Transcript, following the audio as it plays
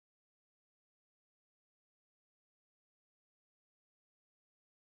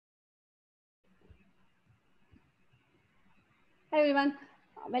Hi everyone,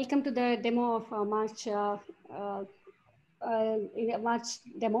 welcome to the demo of March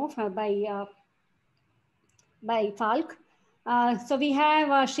demo by FALC. So we have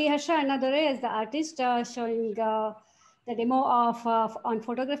Sriharsha Annadore as the artist showing the demo of on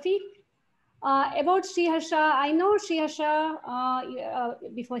photography. About Sriharsha, I know Sriharsha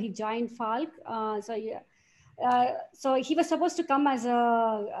before he joined FALC. So he was supposed to come as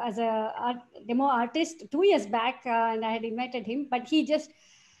a demo artist 2 years back, and I had invited him, but he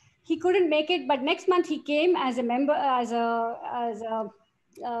couldn't make it. But next month he came as a member, as a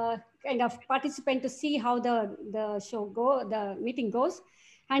kind of participant to see how the meeting goes,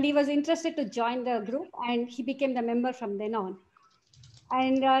 and he was interested to join the group, and he became the member from then on.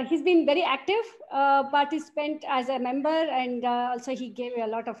 And he's been very active participant as a member, and also he gave a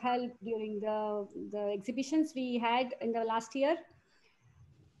lot of help during the exhibitions we had in the last year.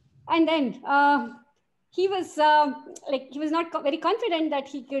 And then he was he was not very confident that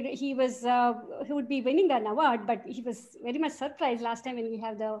he would be winning an award, but he was very much surprised last time when we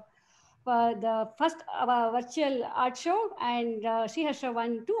have the first virtual art show, and Sriharsha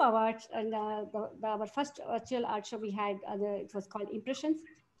won 2 awards, and our first virtual art show we had, it was called Impressions.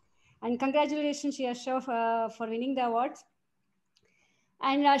 And congratulations, Sriharsha, for winning the awards.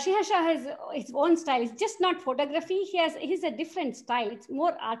 And Sriharsha has his own style. It's just not photography. He's a different style. It's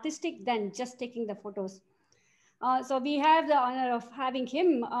more artistic than just taking the photos. So we have the honor of having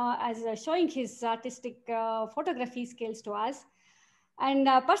him as showing his artistic photography skills to us. And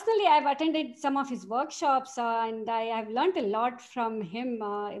personally, I've attended some of his workshops, and I have learned a lot from him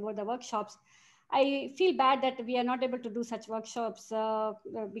about the workshops. I feel bad that we are not able to do such workshops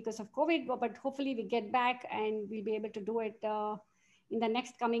because of COVID, but hopefully we get back and we'll be able to do it in the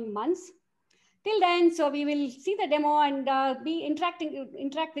next coming months. Till then, so we will see the demo and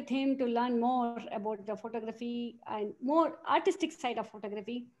interact with him to learn more about the photography and more artistic side of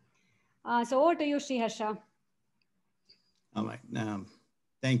photography. So over to you, Sriharsha. All right.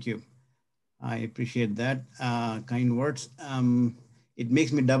 Thank you. I appreciate that. Kind words. It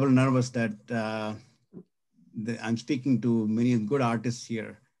makes me double nervous that I'm speaking to many good artists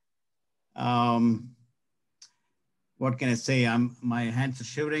here. What can I say? My hands are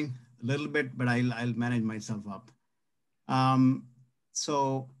shivering a little bit, but I'll manage myself up.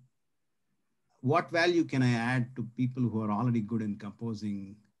 So what value can I add to people who are already good in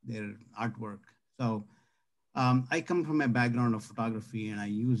composing their artwork? So I come from a background of photography, and I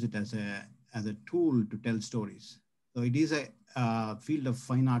use it as a tool to tell stories. So it is a field of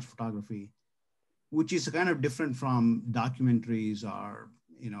fine art photography, which is kind of different from documentaries or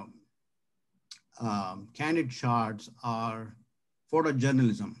candid shots or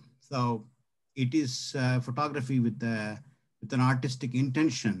photojournalism. So it is photography with an artistic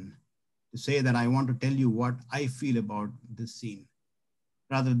intention to say that I want to tell you what I feel about this scene,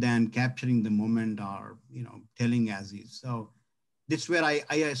 rather than capturing the moment or telling as is. So this is where I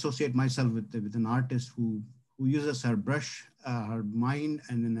associate myself with an artist who uses her brush, her mind,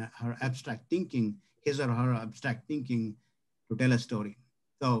 and then her abstract thinking, his or her abstract thinking, to tell a story.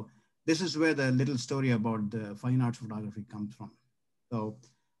 So this is where the little story about the fine arts photography comes from. So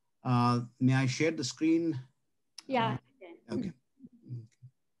may I share the screen? Yeah. Okay.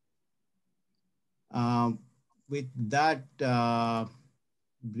 With that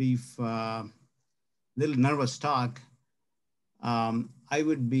brief, little nervous talk, I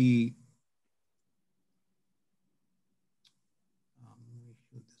would be. Let me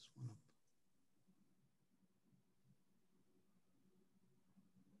show this one up.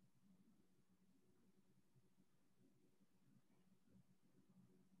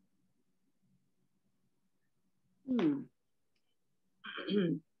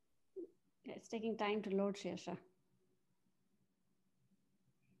 It's taking time to load, Sriharsha.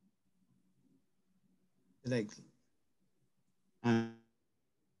 Like, I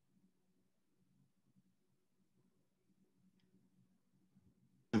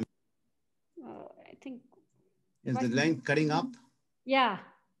think. Is the line cutting up? Yeah.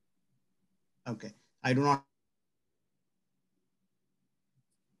 Okay. I do not.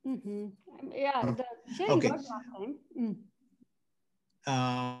 Yeah, the sharing Okay. worked last time.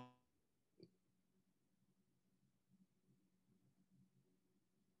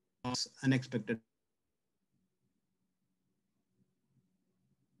 Unexpected.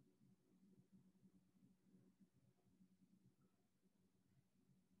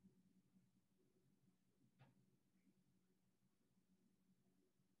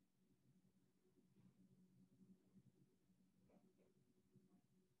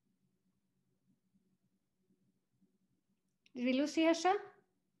 Did we lose Sriharsha?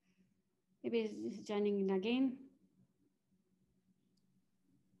 Maybe he's joining in again.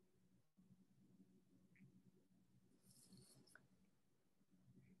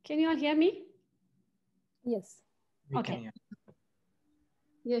 Can you all hear me? Yes. We can hear.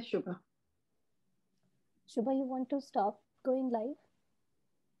 Yes, Shubha. Shubha, you want to stop going live?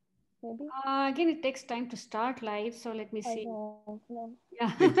 Maybe? Again, it takes time to start live, so let me I see. know. No.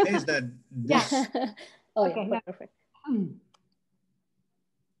 Yeah. It says that Yeah. this, Oh, Okay, yeah, now- perfect.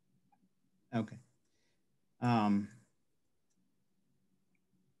 okay.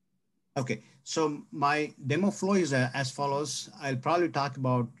 Okay, so my demo flow is as follows. I'll probably talk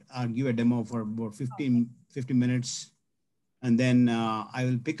about, give a demo for about 15 minutes. And then I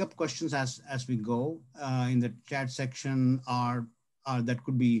will pick up questions as we go in the chat section, or that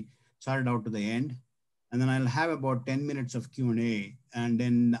could be sorted out to the end. And then I'll have about 10 minutes of Q&A. And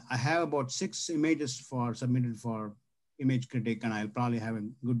then I have about 6 images submitted for image critic, and I'll probably have a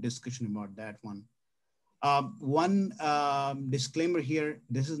good discussion about that one. One disclaimer here,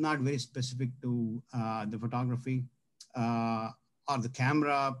 this is not very specific to the photography or the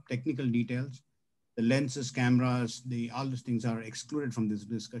camera technical details. The lenses, cameras, all those things are excluded from this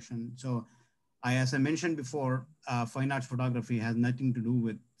discussion. So as I mentioned before, fine arts photography has nothing to do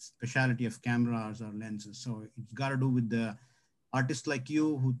with specialty of cameras or lenses. So it's got to do with the artists like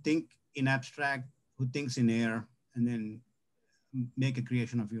you who think in abstract, who thinks in air, and then make a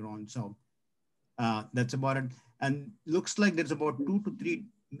creation of your own. So that's about it. And looks like there's about 2 to 3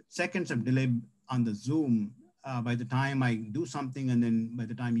 seconds of delay on the Zoom by the time I do something and then by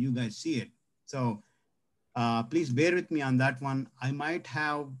the time you guys see it. So please bear with me on that one. I might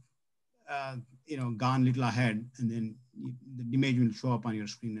have gone a little ahead, and then the image will show up on your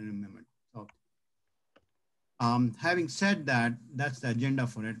screen in a moment. So having said that, that's the agenda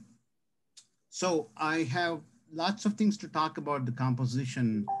for it. So I have lots of things to talk about the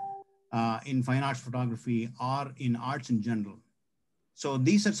composition in fine arts photography or in arts in general. So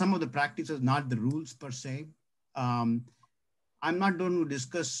these are some of the practices, not the rules per se. I'm not going to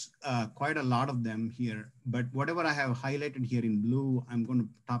discuss quite a lot of them here, but whatever I have highlighted here in blue, I'm going to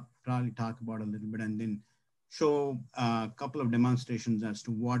probably talk about a little bit and then show a couple of demonstrations as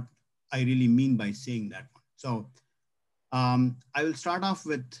to what I really mean by saying that one. So I will start off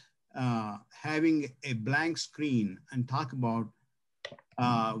with having a blank screen and talk about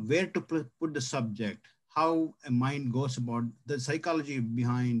where to put the subject, how a mind goes about the psychology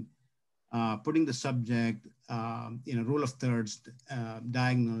behind putting the subject, rule of thirds,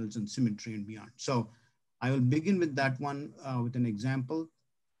 diagonals, and symmetry and beyond. So I will begin with that one with an example.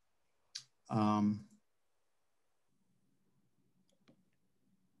 I'll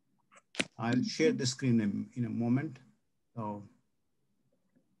share the screen in a moment. So.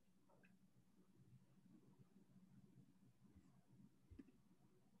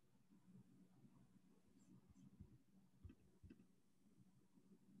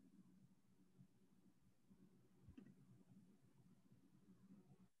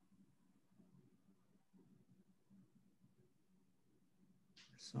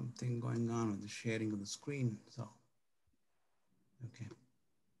 Something going on with the sharing of the screen. So, okay.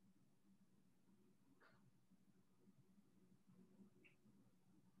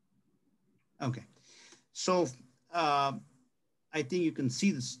 Okay. So I think you can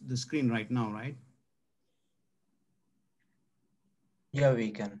see the screen right now, right? Yeah,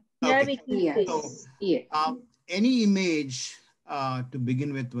 we can. Yeah, Okay. we can. Yes. So, Yes. any image to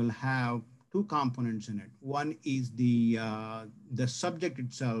begin with will have 2 components in it. One is the subject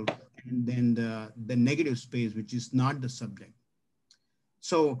itself, and then the negative space, which is not the subject.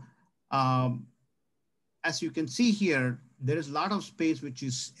 So as you can see here, there is a lot of space which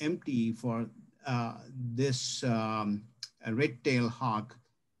is empty for this red tail hawk,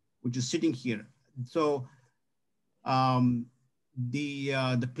 which is sitting here. So the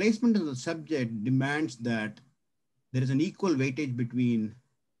placement of the subject demands that there is an equal weightage between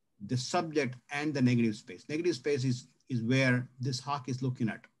the subject and the negative space. Negative space is where this hawk is looking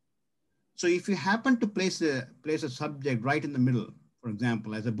at. So if you happen to place a subject right in the middle, for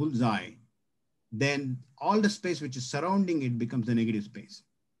example, as a bullseye, then all the space which is surrounding it becomes the negative space.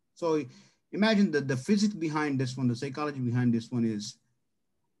 So imagine that the physics behind this one, the psychology behind this one is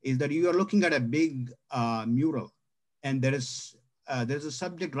that you are looking at a big mural, and there's a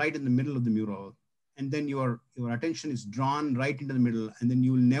subject right in the middle of the mural, and then your attention is drawn right into the middle, and then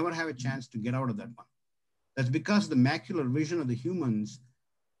you will never have a chance to get out of that one. That's because the macular vision of the humans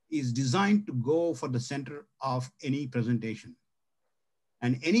is designed to go for the center of any presentation.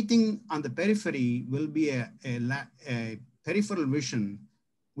 And anything on the periphery will be a peripheral vision,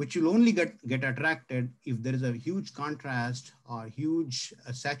 which will only get attracted if there is a huge contrast or huge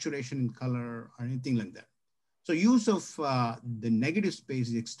saturation in color or anything like that. So use of the negative space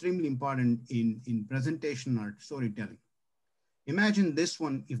is extremely important in presentation or storytelling. imagine this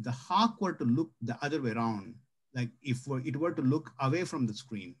one, if the hawk were to look the other way around, like if it were to look away from the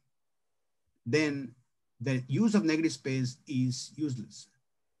screen, then the use of negative space is useless,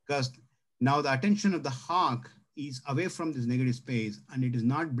 because now the attention of the hawk is away from this negative space and it is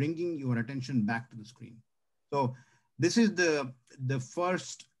not bringing your attention back to the screen. So this is the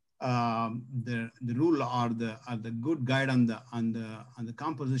first the rule or the good guide on the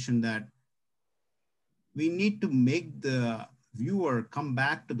composition, that we need to make the viewer come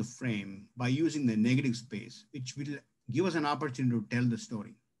back to the frame by using the negative space, which will give us an opportunity to tell the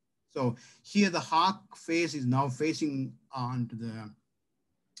story. So here the hawk face is now facing onto the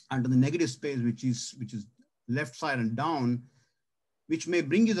negative space, which is left side and down, which may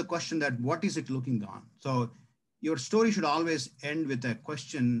bring you the question that what is it looking on? So your story should always end with a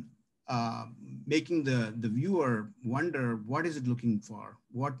question, making the viewer wonder, what is it looking for?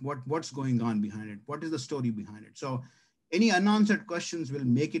 What's going on behind it? What is the story behind it? So any unanswered questions will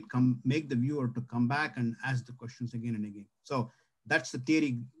make the viewer to come back and ask the questions again and again. So that's the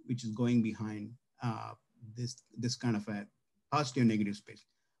theory which is going behind this kind of a positive negative space.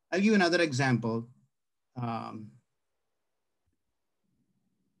 I'll give another example.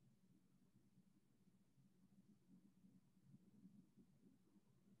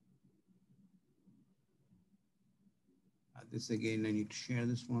 This again, I need to share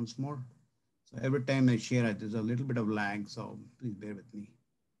this once more. So every time I share it, there's a little bit of lag, so please bear with me.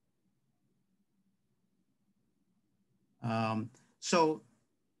 So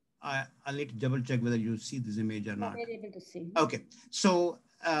I'll need to double check whether you see this image or not. We're able to see. Okay, so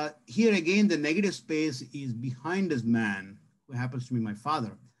here again, the negative space is behind this man, who happens to be my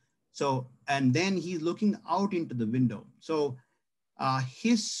father. So, and then he's looking out into the window. So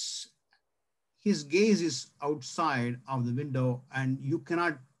his gaze is outside of the window and you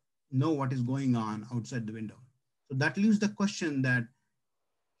cannot know what is going on outside the window. So that leaves the question that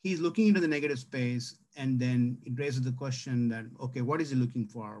he's looking into the negative space, and then it raises the question that, okay, what is he looking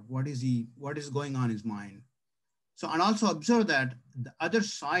for? What is going on in his mind? So, and also observe that the other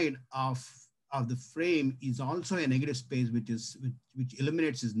side of the frame is also a negative space, which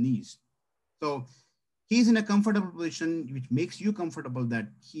eliminates his knees. So he's in a comfortable position, which makes you comfortable that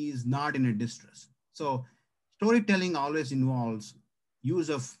he is not in a distress. So storytelling always involves use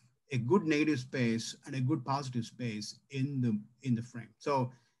of a good negative space and a good positive space in the frame.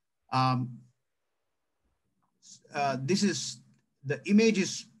 So this is the image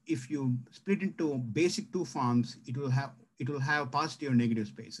is, if you split into basic two forms, it will have positive or negative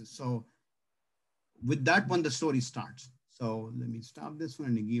spaces. So with that one, the story starts. So let me stop this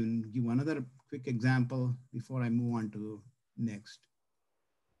one and give another quick example before I move on to next.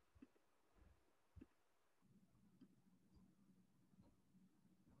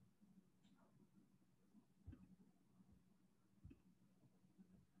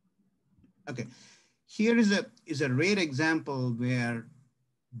 Okay, here is a rare example where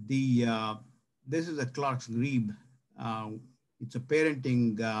this is a Clark's Grebe. It's a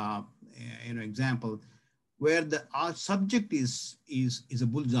parenting example where the subject is a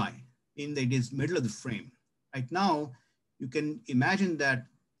bullseye, in that it is middle of the frame. Right now, you can imagine that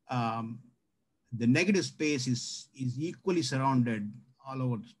the negative space is equally surrounded all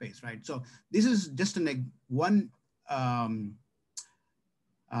over the space, right? So this is just one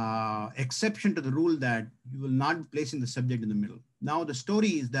exception to the rule that you will not be placing the subject in the middle. Now the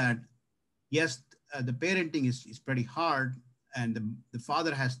story is that, yes, the parenting is pretty hard, and the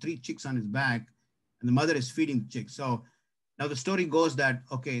father has 3 chicks on his back, and the mother is feeding the chicks. So now the story goes that,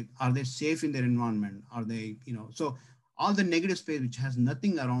 okay, are they safe in their environment? Are they, so all the negative space, which has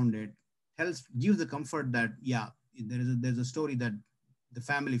nothing around it, gives the comfort that, yeah, there's a story that the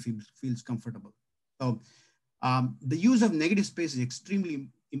family feels comfortable. So the use of negative space is extremely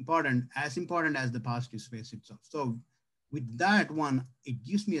important as the positive space itself. So with that one, it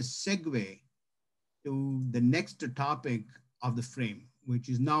gives me a segue to the next topic of the frame, which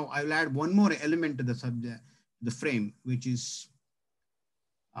is now I will add one more element to the subject, the frame, which is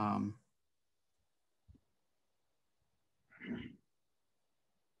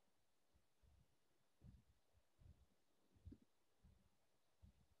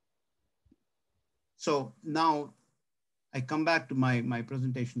so now I come back to my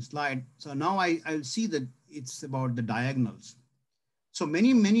presentation slide. So now I'll see that it's about the diagonals. So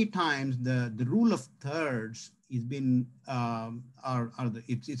many times the rule of thirds is been,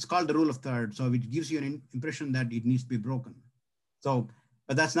 it's called the rule of thirds. So it gives you an impression that it needs to be broken. So,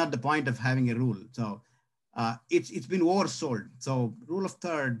 but that's not the point of having a rule. So it's been oversold. So rule of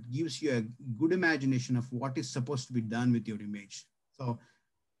third gives you a good imagination of what is supposed to be done with your image. So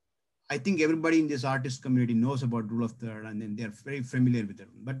I think everybody in this artist community knows about rule of third, and then they're very familiar with it.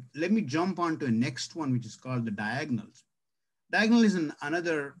 But let me jump on to the next one, which is called the diagonals. Diagonal is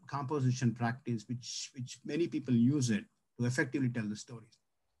another composition practice, which many people use it to effectively tell the stories.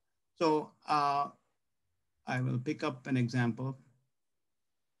 So I will pick up an example.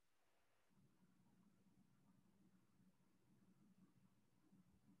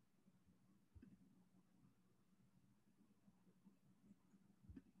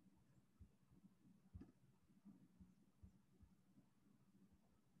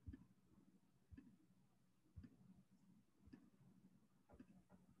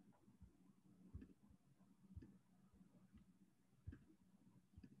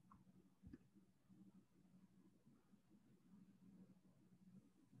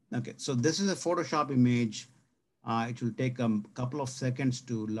 Okay, so this is a Photoshop image. It will take a couple of seconds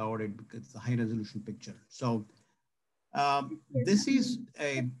to load it because it's a high resolution picture. So this is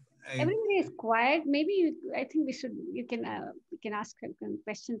everybody is quiet. Maybe I think you can ask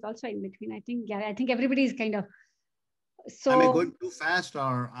questions also in between. I think everybody is kind of. So am I going too fast,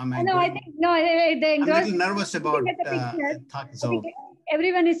 or am I? No, going, I think no. I'm a little nervous about talking. So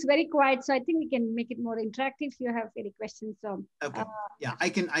everyone is very quiet, so I think we can make it more interactive. If you have any questions, so okay, yeah, I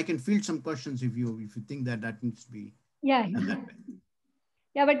can field some questions if you think that needs to be. Yeah.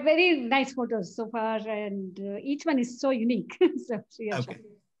 Yeah, but very nice photos so far, and each one is so unique. So okay,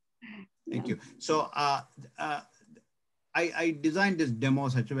 thank you. So I designed this demo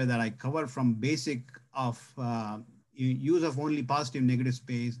such a way that I cover from basic of use of only positive negative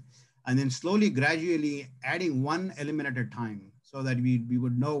space, and then slowly, gradually adding one element at a time, so that we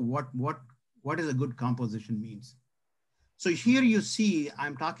would know what is a good composition means. So here you see,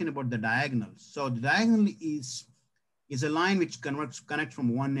 I'm talking about the diagonals. So the diagonal is a line which connects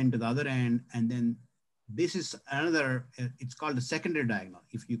from one end to the other end, and then this is another. It's called the secondary diagonal.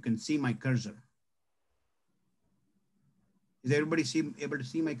 If you can see my cursor. Is everybody able to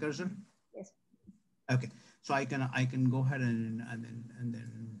see my cursor? Yes. Okay, so I can go ahead and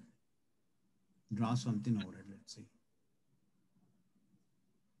then draw something over it. Let's see.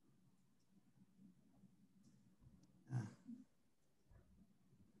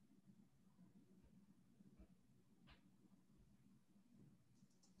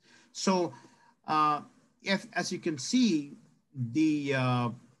 So, as you can see, the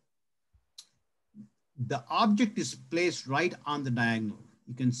object is placed right on the diagonal.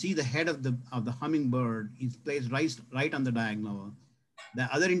 You can see the head of the hummingbird is placed right on the diagonal. The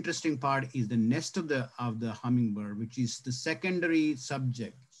other interesting part is the nest of the hummingbird, which is the secondary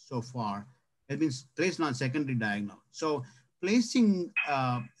subject so far, has been placed on secondary diagonal. So placing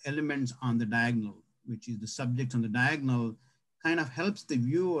elements on the diagonal, which is the subject on the diagonal, kind of helps the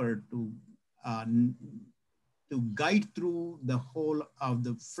viewer to guide through the whole of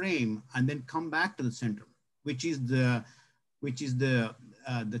the frame and then come back to the center, which is the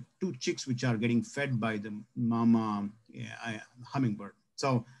two chicks which are getting fed by the mama hummingbird.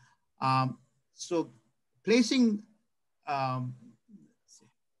 So, so placing.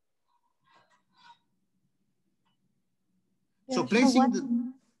 So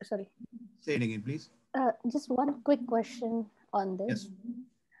placing sorry. Say it again, please. Just one quick question on this.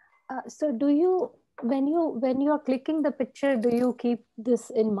 Yes. So do you, when you're clicking the picture, do you keep this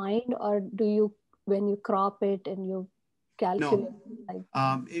in mind, or do you, when you crop it and you calculate?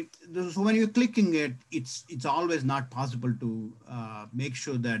 No. So when you're clicking it, it's always not possible to make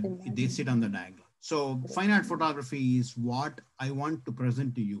sure that they sit on the diagonal. So fine art photography is what I want to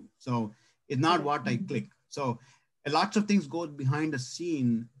present to you. So it's not what I click. So lots of things go behind the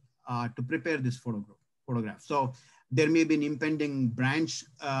scene to prepare this photograph. So there may be an impending branch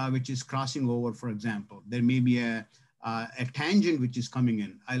which is crossing over, for example. There may be a tangent which is coming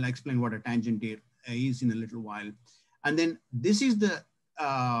in. I'll explain what a tangent is in a little while. And then this is the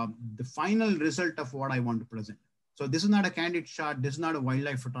final result of what I want to present. So this is not a candid shot. This is not a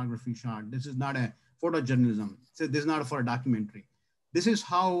wildlife photography shot. This is not a photojournalism. So this is not for a documentary. This is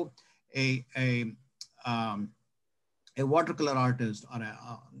how a watercolor artist or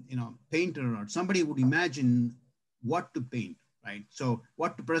a painter or somebody would imagine what to paint, right? So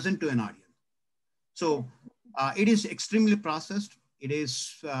what to present to an audience. So it is extremely processed. It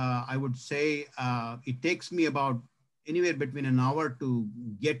is, I would say, it takes me about anywhere between an hour to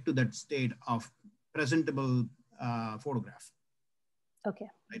get to that state of presentable photograph. Okay.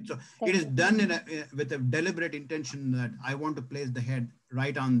 Right. So it is done with a deliberate intention that I want to place the head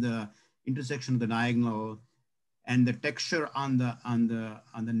right on the intersection of the diagonal, and the texture on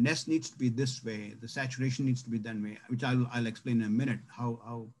the nest needs to be this way. The saturation needs to be that way, which I'll explain in a minute.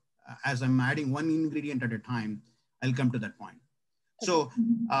 How as I'm adding one ingredient at a time, I'll come to that point. So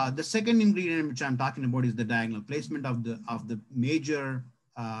the second ingredient which I'm talking about is the diagonal placement of the major,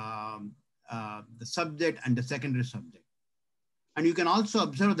 the subject and the secondary subject. And you can also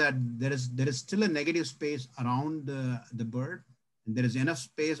observe that there is still a negative space around the bird. And there is enough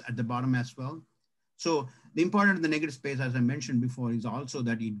space at the bottom as well. So the important of the negative space, as I mentioned before, is also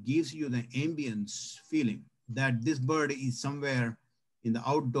that it gives you the ambience feeling that this bird is somewhere in the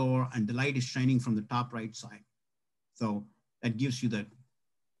outdoor and the light is shining from the top right side. So that gives you that.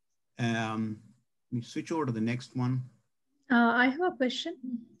 Let me switch over to the next one. I have a question.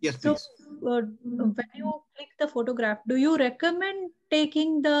 Yes, please. So when you click the photograph, do you recommend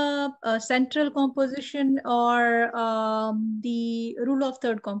taking the central composition or the rule of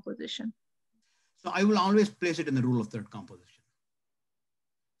third composition? So I will always place it in the rule of third composition.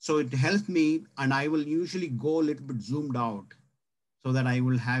 So it helps me, and I will usually go a little bit zoomed out so that I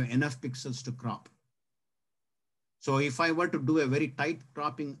will have enough pixels to crop. So if I were to do a very tight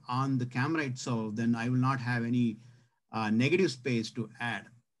cropping on the camera itself, then I will not have any negative space to add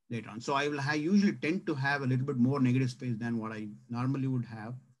later on. So I usually tend to have a little bit more negative space than what I normally would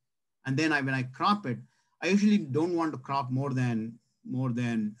have. And then when I crop it, I usually don't want to crop more than 20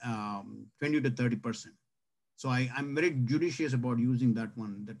 to 30%. So I'm very judicious about using that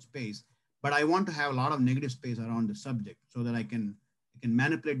space, but I want to have a lot of negative space around the subject so that I can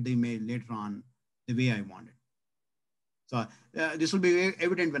manipulate the image later on the way I want it. So this will be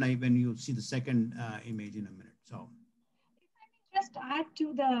evident when you see the second image in a minute. So if I may just add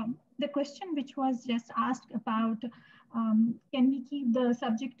to the question which was just asked about can we keep the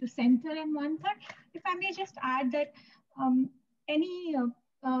subject to center and 1/3? If I may just add that any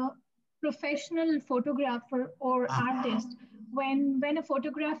professional photographer or artist, when a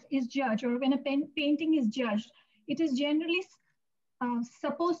photograph is judged or when a painting is judged, it is generally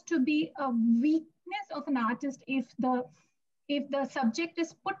supposed to be a weakness of an artist if the subject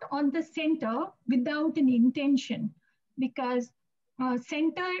is put on the center without an intention, because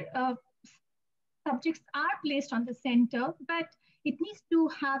subjects are placed on the center, but it needs to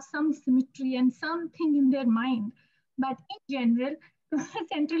have some symmetry and something in their mind. But in general,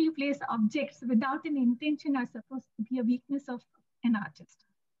 centrally placed objects without an intention are supposed to be a weakness of an artist.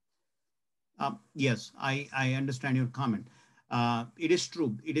 Yes, I understand your comment. It is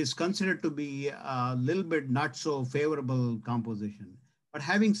true. It is considered to be a little bit not so favorable composition. But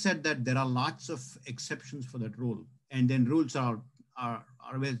having said that, there are lots of exceptions for that rule. And then rules are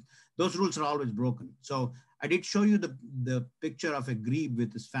always, those rules are always broken. So I did show you the picture of a grebe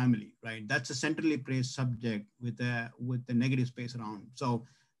with his family, right? That's a centrally placed subject with the negative space around. So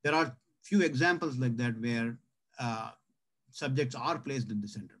there are few examples like that where subjects are placed in the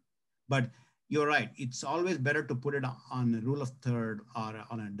center. But you're right. It's always better to put it on a rule of third or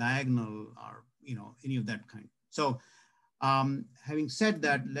on a diagonal or any of that kind. So having said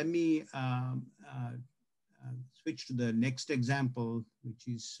that, let me switch to the next example, which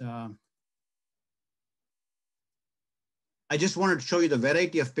is, I just wanted to show you the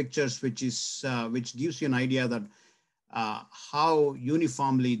variety of pictures, which gives you an idea that how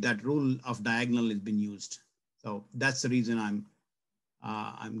uniformly that rule of diagonal has been used. So that's the reason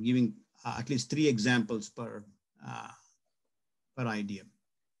I'm giving at least 3 examples per idea.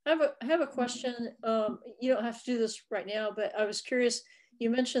 I have a question. You don't have to do this right now, but I was curious. You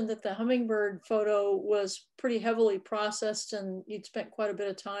mentioned that the hummingbird photo was pretty heavily processed and you'd spent quite a bit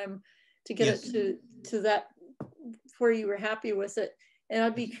of time to get Yes. it to that where you were happy with it. And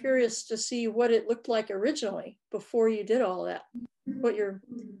I'd be curious to see what it looked like originally before you did all that, what your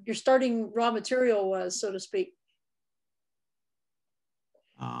starting raw material was, so to speak.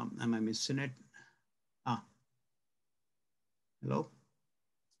 Am I missing it? Hello?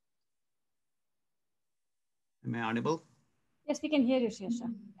 Am I audible? Yes, we can hear you,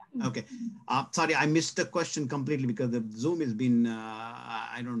 Sriharsha. Okay. Sorry, I missed the question completely because the Zoom has been,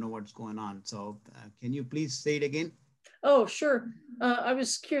 I don't know what's going on. So can you please say it again? Oh, sure. I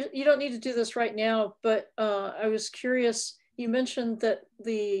was curious, you don't need to do this right now, but I was curious, you mentioned that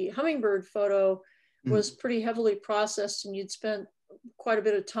the hummingbird photo was pretty heavily processed and you'd spent quite a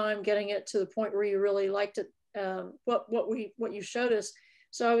bit of time getting it to the point where you really liked it, what you showed us.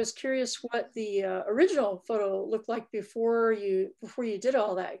 So I was curious what the original photo looked like before you did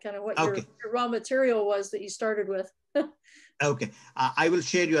all that, kind of what your raw material was that you started with. Okay, I will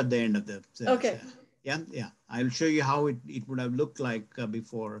share you at the end of the okay. Yeah. I'll show you how it would have looked like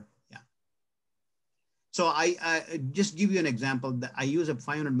before. Yeah. So I just give you an example that I use a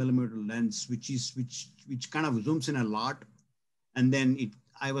 500mm lens, which kind of zooms in a lot. And then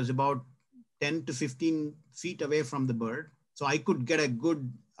I was about 10 to 15 feet away from the bird. So I could get a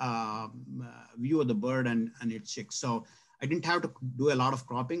good view of the bird and its chicks. So I didn't have to do a lot of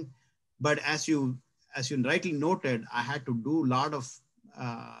cropping, but as you rightly noted, I had to do a lot of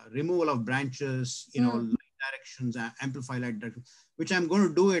removal of branches, light directions, amplify light directions, which I'm going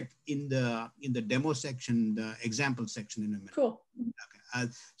to do it in the demo section, the example section in a minute. Cool. Okay.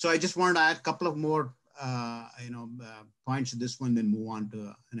 So I just wanted to add a couple of more points to this one, then move on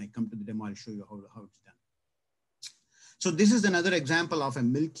to, and I come to the demo, I'll show you how it's done. So this is another example of a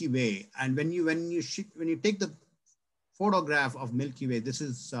Milky Way. And when you take the photograph of Milky Way, this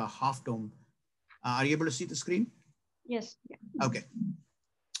is Half Dome. Are you able to see the screen? Yes. Yeah. Okay.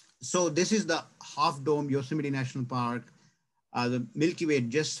 So this is the Half Dome Yosemite National Park. The Milky Way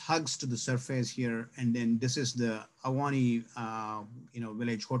just hugs to the surface here. And then this is the Awani,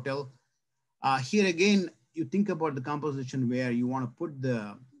 Village Hotel. Here again, you think about the composition where you want to put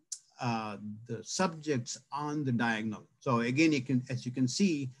the subjects on the diagonal. So again, as you can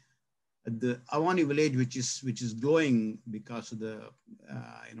see, the Awani village, which is glowing because of the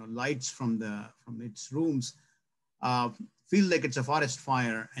lights from its rooms, feel like it's a forest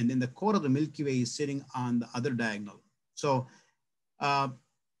fire, and then the core of the Milky Way is sitting on the other diagonal. So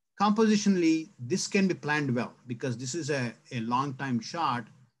compositionally, this can be planned well because this is a long time shot.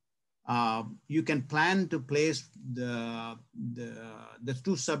 You can plan to place the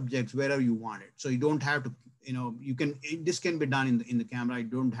two subjects wherever you want it. So you don't have to, this can be done in the camera. You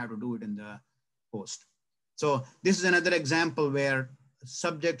don't have to do it in the post. So this is another example where two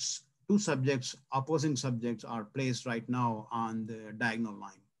subjects, opposing subjects are placed right now on the diagonal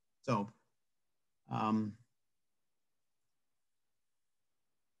line. So, let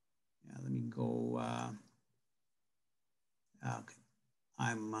me go, okay.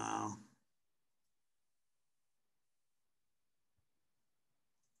 I'm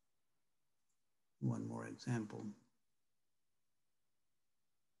one more example.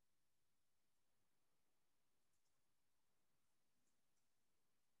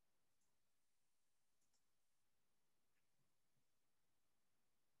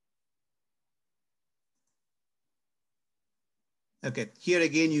 Okay, here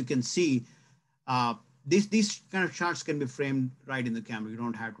again, you can see these kind of shots can be framed right in the camera. You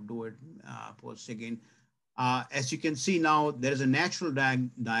don't have to do it post again. As you can see now, there is a natural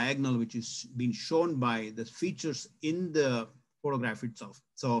diagonal which is being shown by the features in the photograph itself.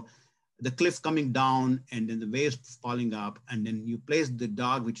 So the cliff coming down and then the waves falling up, and then you place the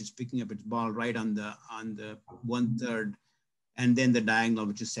dog which is picking up its ball right on the 1/3, and then the diagonal,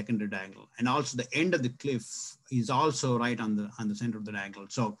 which is secondary diagonal. And also the end of the cliff is also right on the center of the diagonal.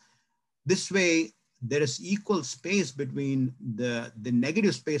 So this way, there is equal space between the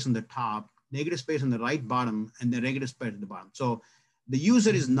negative space on the top, negative space on the right bottom, and the negative space at the bottom. So the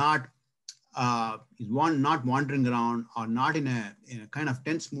user is not not wandering around or not in a kind of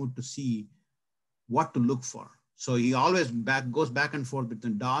tense mood to see what to look for. So he always goes back and forth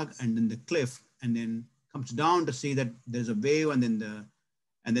between the dog and then the cliff, and then comes down to see that there's a wave and then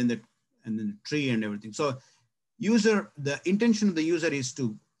the tree and everything. So the intention of the user is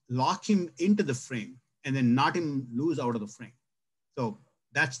to lock him into the frame and then not him lose out of the frame. So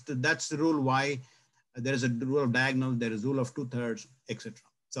that's the rule why there is a rule of diagonal, there is a rule of 2/3, etc.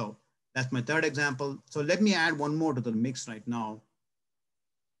 So that's my third example. So let me add one more to the mix right now.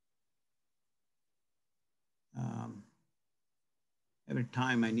 Every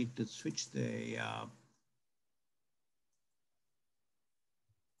time I need to switch the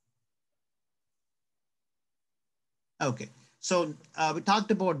okay. So we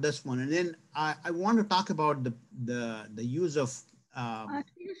talked about this one, and then I want to talk about the use of.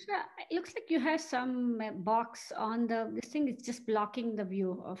 It looks like you have some box on this thing. It's just blocking the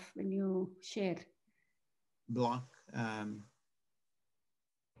view of when you share. Block.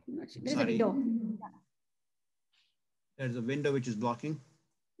 There's a window. There's a window which is blocking.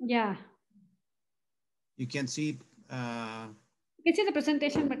 Yeah. You can see. You can see the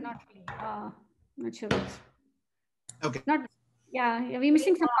presentation, but not really. Not sure. Okay. Yeah, we're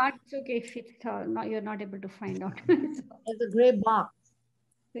missing some parts. It's okay if it's you're not able to find out. There's a gray box.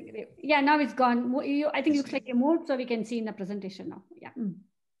 Yeah, now it's gone. I think it looks like you moved, so we can see in the presentation now. Yeah.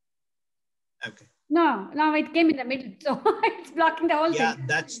 Okay. No, now it came in the middle, so it's blocking the whole thing. Yeah,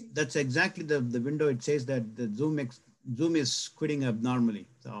 that's exactly the window. It says that the Zoom is quitting abnormally.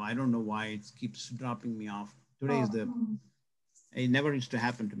 So I don't know why it keeps dropping me off. Today is it never used to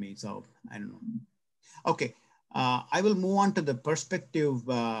happen to me. So I don't know. Okay. I will move on to the perspective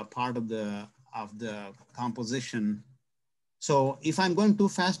part of the composition. So if I'm going too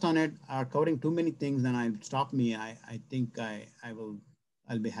fast on it or covering too many things, then I'll stop me. I think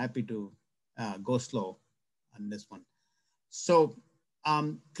I'll be happy to go slow on this one. So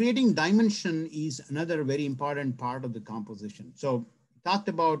creating dimension is another very important part of the composition. So talked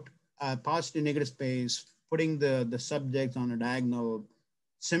about positive negative space, putting the subjects on a diagonal,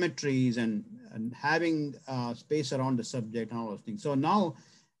 symmetries, and having space around the subject and all those things. So now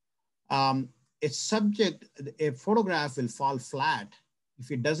a photograph will fall flat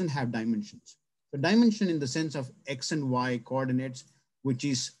if it doesn't have dimensions. So dimension in the sense of X and Y coordinates, which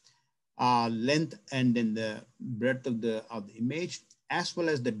is length and then the breadth of the image, as well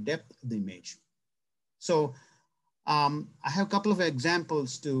as the depth of the image. So I have a couple of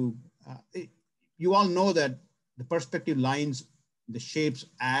examples to, you all know that the perspective lines, the shapes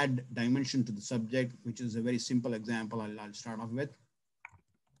add dimension to the subject, which is a very simple example I'll start off with.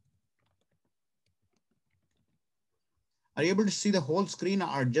 Are you able to see the whole screen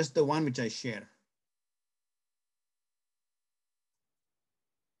or just the one which I share?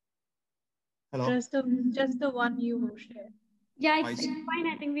 Hello? Just the one you shared. Yeah, it's fine.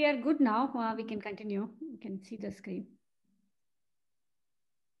 I think we are good now. We can continue. You can see the screen.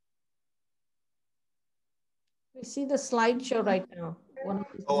 We see the slideshow right now.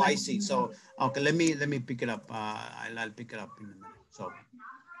 Oh, I see. So, okay, let me pick it up. I'll pick it up in a minute. So.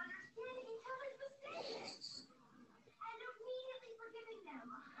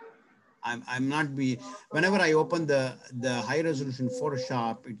 I'm not whenever I open the high resolution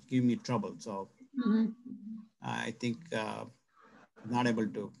Photoshop, it gives me trouble. So I think not able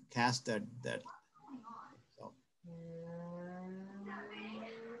to cast that. So.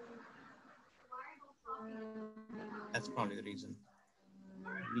 That's probably the reason.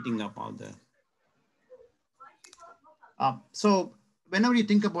 Eating up all the. So whenever you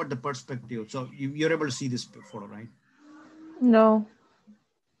think about the perspective, so you're able to see this photo, right? No.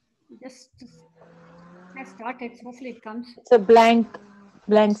 Just I started. Hopefully it comes. It's a blank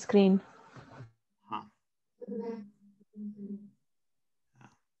screen. Huh.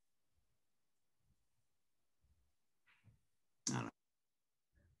 All right.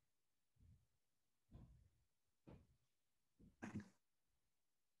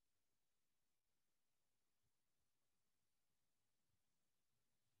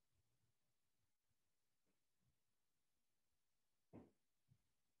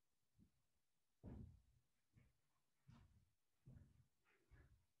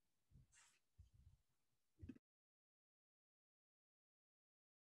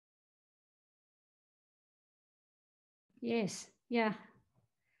 Yes. Yeah.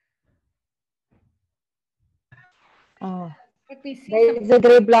 Oh. Let me see. There is a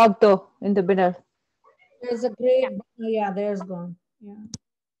gray block though in the middle. There's a gray, yeah, there's gone. Yeah.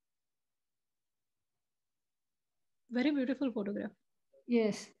 Very beautiful photograph.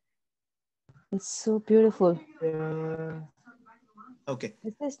 Yes. It's so beautiful. Okay.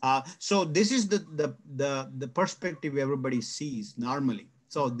 So this is the perspective everybody sees normally.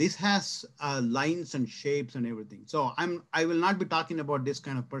 So this has lines and shapes and everything. So I will not be talking about this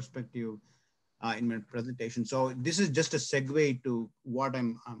kind of perspective in my presentation. So this is just a segue to what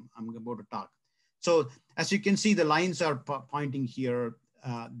I'm about to talk. So as you can see, the lines are pointing here.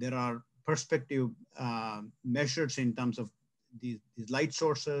 There are perspective measures in terms of these light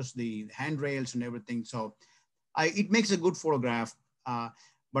sources, the handrails and everything. So it makes a good photograph.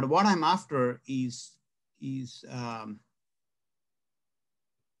 But what I'm after is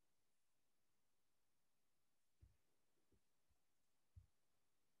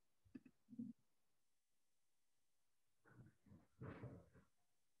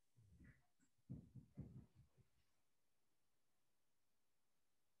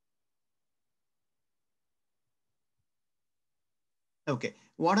okay.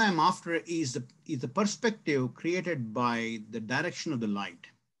 What I'm after is the perspective created by the direction of the light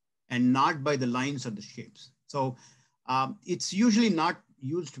and not by the lines or the shapes. So it's usually not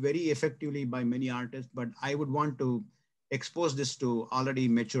used very effectively by many artists, but I would want to expose this to already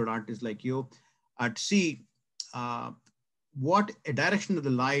matured artists like you to see what a direction of the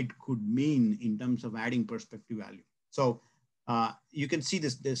light could mean in terms of adding perspective value. So you can see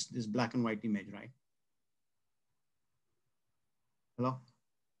this black and white image, right? Hello?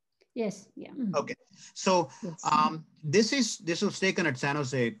 Yes. Yeah. Okay. So this was taken at San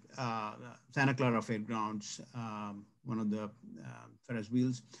Jose, Santa Clara Fairgrounds, one of the Ferris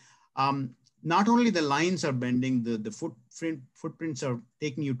wheels. Not only the lines are bending, the footprints are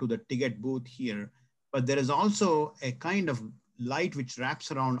taking you to the ticket booth here, but there is also a kind of light which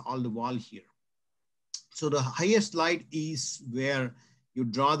wraps around all the wall here. So the highest light is where you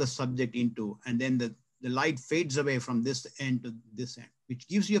draw the subject into, and then the light fades away from this end to this end, which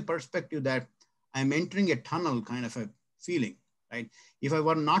gives you a perspective that I'm entering a tunnel kind of a feeling, right? If I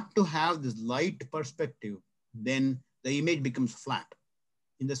were not to have this light perspective, then the image becomes flat.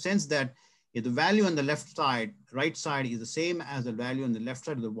 in the sense that if the value on the right side is the same as the value on the left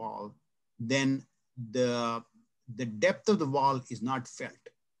side of the wall, then the depth of the wall is not felt.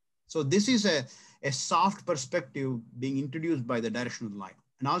 So this is a soft perspective being introduced by the direction of the light.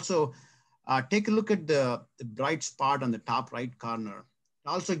 And also take a look at the bright spot on the top right corner. It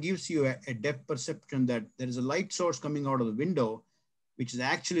also gives you a depth perception that there is a light source coming out of the window, which is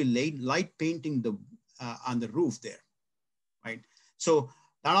actually light painting on the roof there, right? So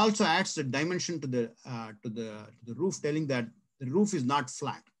that also adds the dimension to the roof, telling that the roof is not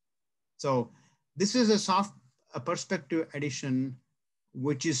flat. So this is a soft perspective addition,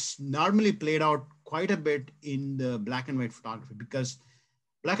 which is normally played out quite a bit in the black and white photography, because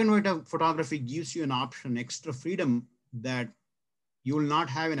black and white photography gives you an option, extra freedom that you will not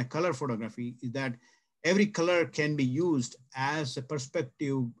have in a color photography, is that every color can be used as a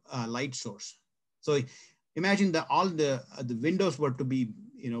perspective light source. So imagine that all the windows were to be,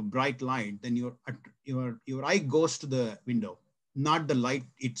 bright light, then your eye goes to the window, not the light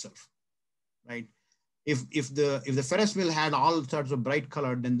itself, right? If the Ferris wheel had all sorts of bright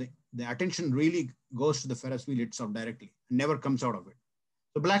color, then the attention really goes to the Ferris wheel itself directly, and never comes out of it.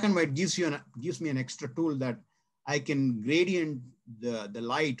 So black and white gives me an extra tool that I can gradient the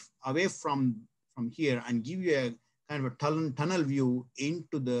light away from here and give you a kind of a tunnel view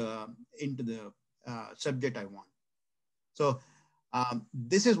into the subject I want. So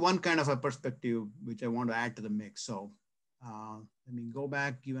this is one kind of a perspective which I want to add to the mix. So let me go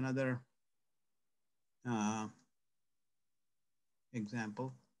back, give another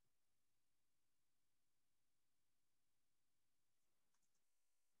example.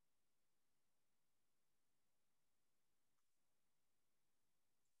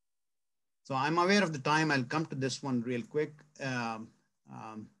 So I'm aware of the time. I'll come to this one real quick.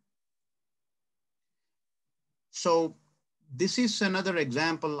 So this is another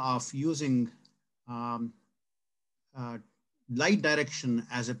example of using light direction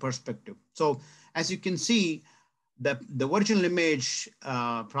as a perspective. So as you can see, the original image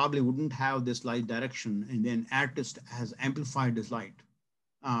probably wouldn't have this light direction, and then artist has amplified this light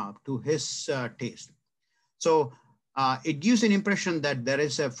to his taste. So it gives an impression that there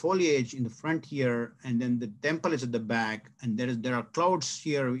is a foliage in the front here, and then the temple is at the back, and there are clouds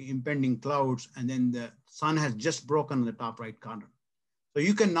here, impending clouds, and then the sun has just broken on the top right corner. So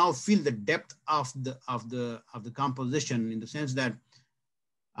you can now feel the depth of the composition, in the sense that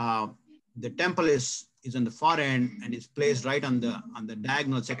the temple is on the far end and is placed right on the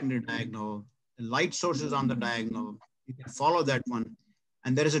diagonal, secondary diagonal. The light source is on the diagonal. You can follow that one,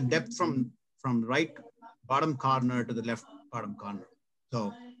 and there is a depth from right bottom corner to the left bottom corner.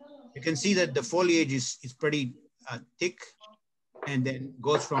 So you can see that the foliage is pretty thick, and then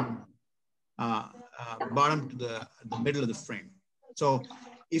goes from bottom to the middle of the frame. So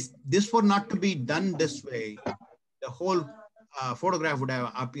if this were not to be done this way, the whole photograph would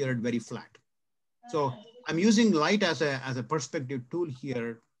have appeared very flat. So I'm using light as a perspective tool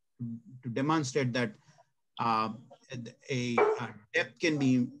here to demonstrate that a depth can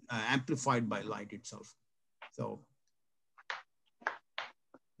be amplified by light itself. So,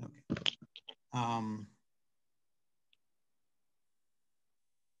 okay.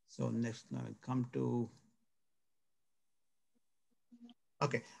 So next, now I come to,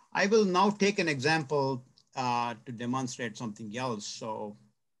 okay. I will now take an example to demonstrate something else. So,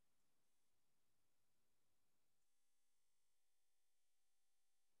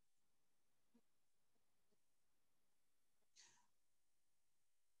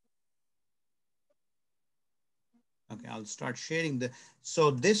 okay, I'll start sharing so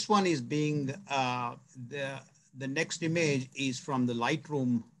this one is being, the next image is from the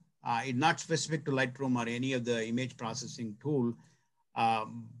Lightroom. It's not specific to Lightroom or any of the image processing tool,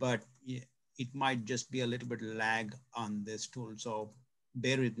 but it might just be a little bit lag on this tool. So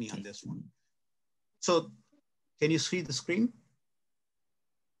bear with me on this one. So can you see the screen?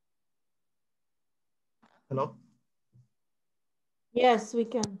 Hello? Yes, we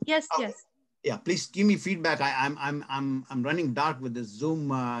can. Yes, okay. Yes. Yeah, please give me feedback. I'm running dark with the Zoom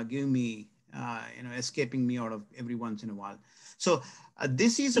giving me, escaping me out of every once in a while. So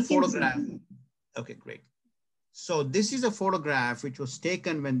this is a photograph. Okay, great. So this is a photograph which was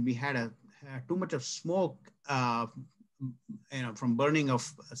taken when we had too much of smoke, from burning of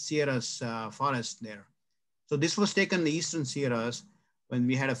Sierra's forest there. So this was taken in the Eastern Sierras when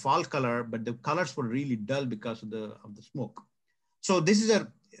we had a fall color, but the colors were really dull because of the smoke. So this is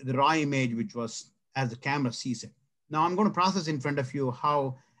the raw image, which was as the camera sees it. Now I'm going to process in front of you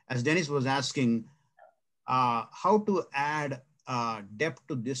how, as Dennis was asking, how to add depth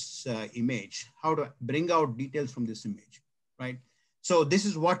to this image, how to bring out details from this image, right? So this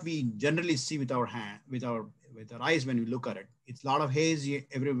is what we generally see with our eyes when we look at it. It's a lot of haze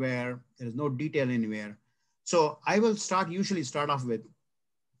everywhere. There is no detail anywhere. So I will usually start off with,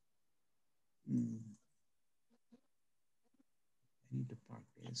 I need to park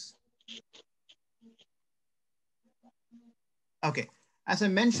this. Okay, as I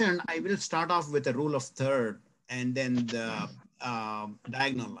mentioned, I will start off with a rule of third and then the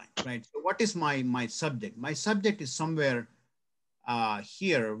diagonal line, right? So what is my subject? My subject is somewhere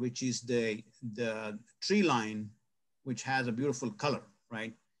here, which is the tree line, which has a beautiful color,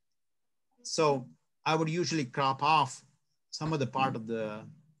 right? So I would usually crop off some of the part of the,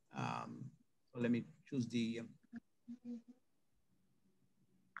 so let me choose the,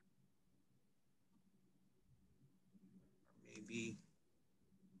 maybe,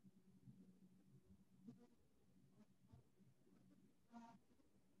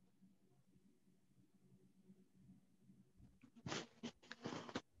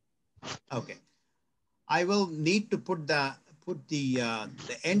 okay. I will need to put the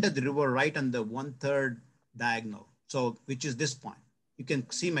end of the river right on the 1/3 diagonal. So which is this point. You can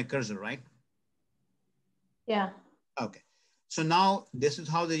see my cursor, right? Yeah. Okay. So now this is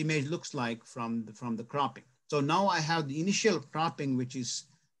how the image looks like from the cropping. So now I have the initial cropping, which is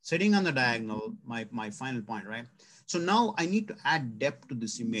sitting on the diagonal, my final point, right? So now I need to add depth to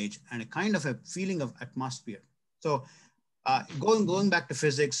this image and a kind of a feeling of atmosphere. So going back to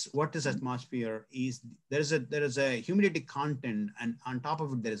physics, what is atmosphere is there is a humidity content, and on top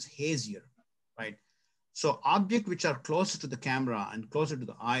of it there is hazier, right? So objects which are closer to the camera and closer to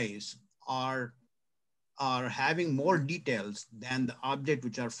the eyes are having more details than the object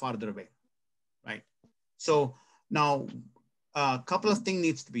which are farther away, right? So now a couple of things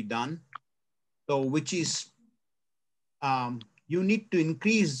needs to be done. So which is you need to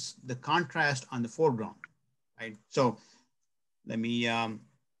increase the contrast on the foreground, right? So let me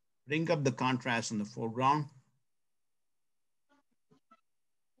bring up the contrast on the foreground,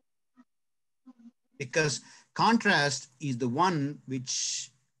 because contrast is the one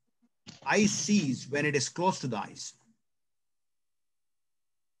which eye sees when it is close to the eyes.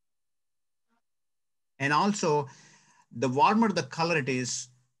 And also, the warmer the color it is,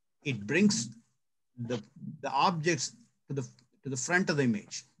 it brings the objects to the front of the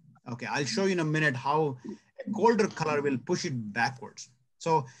image. Okay, I'll show you in a minute how a colder color will push it backwards.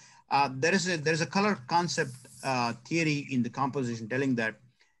 So there's a color concept theory in the composition telling that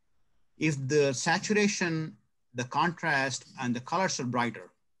if the saturation, the contrast, and the colors are brighter,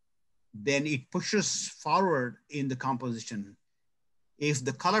 then it pushes forward in the composition. If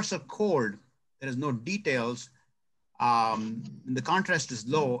the colors are cold, there is no details, and the contrast is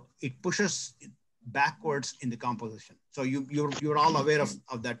low, it pushes backwards in the composition. So you're all aware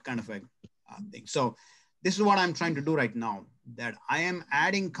of that kind of a thing. So this is what I'm trying to do right now, that I am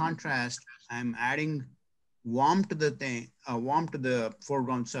adding contrast, I'm adding warmth to the thing, warmth to the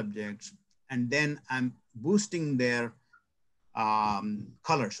foreground subjects, and then I'm boosting their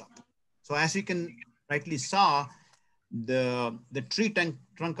colors up. So as you can rightly saw, the tree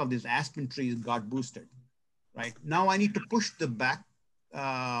trunk of this aspen tree got boosted, right? Now I need to push the back,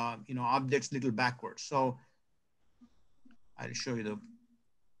 objects little backwards. So I'll show you the.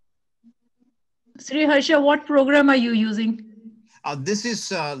 Sriharsha, what program are you using? This is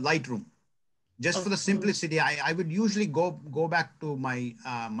Lightroom. Just for the simplicity, I would usually go back to my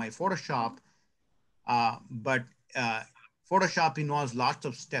my Photoshop, but Photoshop involves lots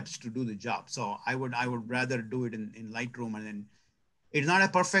of steps to do the job. So I would rather do it in Lightroom, and then it's not a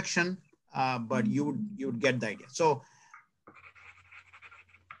perfection, but you would get the idea. So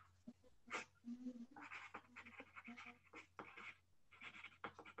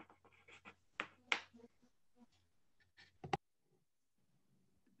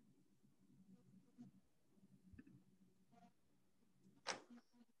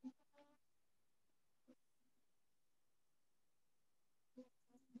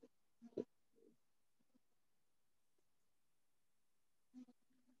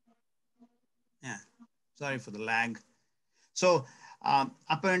yeah, sorry for the lag. So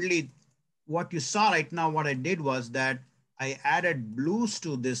apparently what you saw right now, what I did was that I added blues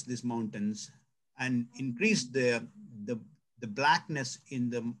to this mountains and increased the blackness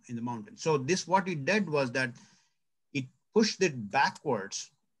in the mountain. So this, what it did was that it pushed it backwards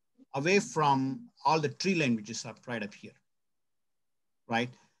away from all the tree line, which is up right up here,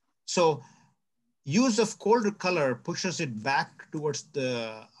 right? So use of colder color pushes it back towards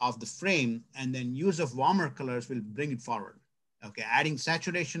the frame, and then use of warmer colors will bring it forward. Okay, adding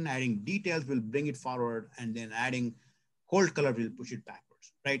saturation, adding details will bring it forward, and then adding cold color will push it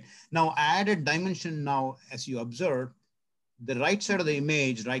backwards, right? Now I added dimension now, as you observe, the right side of the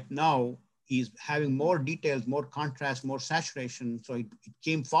image right now is having more details, more contrast, more saturation. So it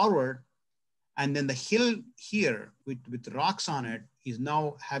came forward, and then the hill here with rocks on it is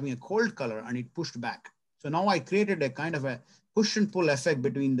now having a cold color, and it pushed back. So now I created a kind of a push and pull effect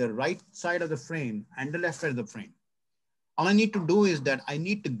between the right side of the frame and the left side of the frame. All I need to do is that I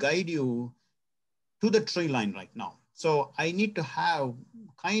need to guide you to the tree line right now. So I need to have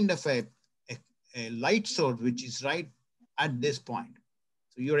kind of a light source, which is right at this point.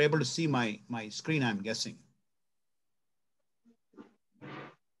 So you're able to see my screen, I'm guessing.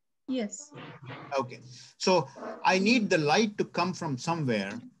 Yes. Okay, so I need the light to come from somewhere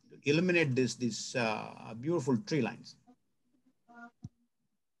to illuminate these beautiful tree lines.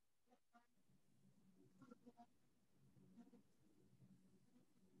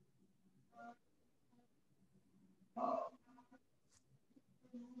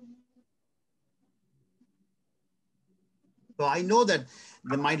 So I know that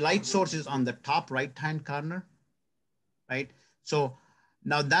my light source is on the top right-hand corner, right? So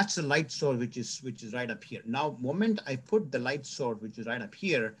now that's the light source, which is right up here. Now, moment I put the light source, which is right up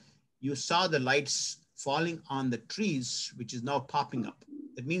here, you saw the lights falling on the trees, which is now popping up.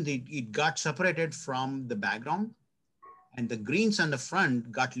 That means it got separated from the background, and the greens on the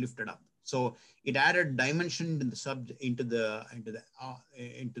front got lifted up. So it added dimension into the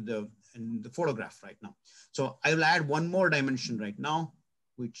photograph right now. So I will add one more dimension right now,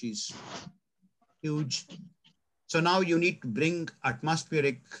 which is huge. So now you need to bring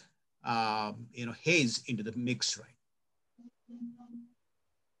atmospheric, haze into the mix, right?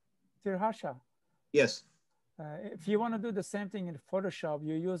 Sriharsha. Yes. If you want to do the same thing in Photoshop,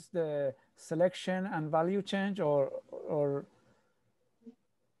 you use the selection and value change, or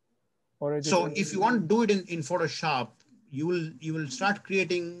so if you want to do it in Photoshop, you will start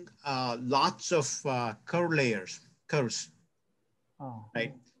creating lots of curves,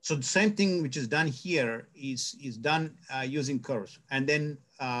 right? So the same thing which is done here is done using curves, and then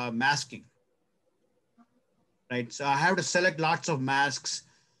masking, right? So I have to select lots of masks.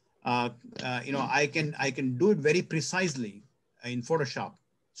 I can do it very precisely in Photoshop.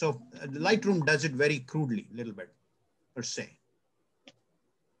 So the Lightroom does it very crudely, a little bit per se.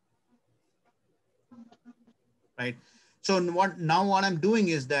 Right. So what I'm doing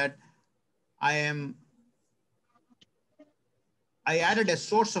is that I added a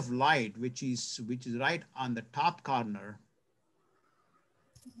source of light, which is right on the top corner,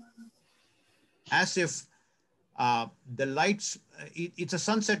 as if the lights, it's a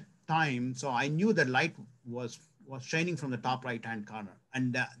sunset time. So I knew the light was shining from the top right-hand corner,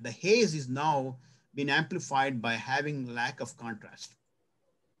 and the haze is now been amplified by having lack of contrast.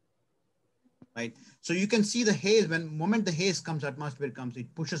 Right. So you can see the haze, moment the haze comes, atmosphere comes,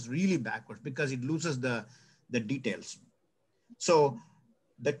 it pushes really backwards because it loses the details. So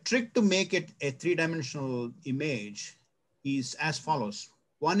the trick to make it a three-dimensional image is as follows.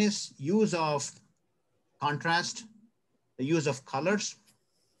 One is use of contrast, the use of colors,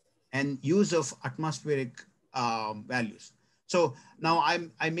 and use of atmospheric values. So now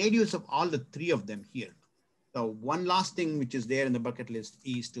I made use of all the three of them here. So one last thing which is there in the bucket list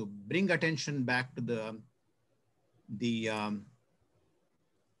is to bring attention back to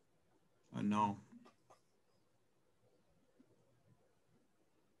no.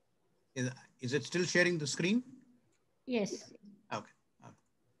 Is it still sharing the screen? Yes. Okay.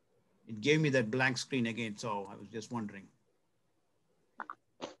 It gave me that blank screen again, so I was just wondering.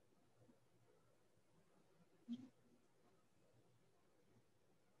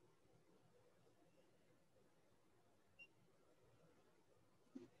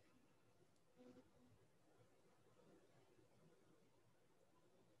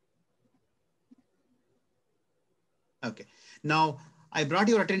 Okay, now I brought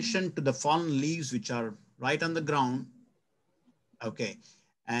your attention to the fallen leaves, which are right on the ground. Okay,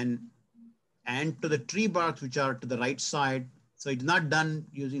 and to the tree barks, which are to the right side. So it's not done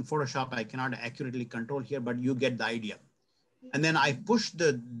using Photoshop. I cannot accurately control here, but you get the idea. And then I pushed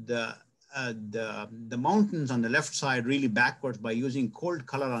the mountains on the left side really backwards by using cold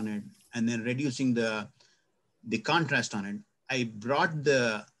color on it, and then reducing the contrast on it. I brought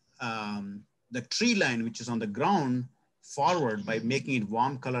the tree line, which is on the ground, forward by making it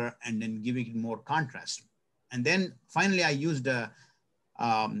warm color and then giving it more contrast. And then finally, I used a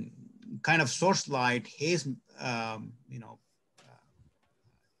kind of source light haze,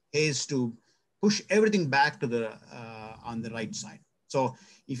 haze to push everything back to the on the right side. So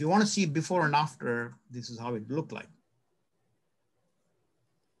if you want to see before and after, this is how it looked like.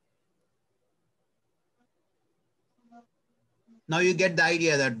 Now you get the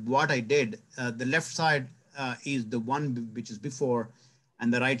idea that what I did, the left side is the one which is before,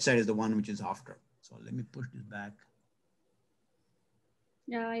 and the right side is the one which is after. So let me push this back.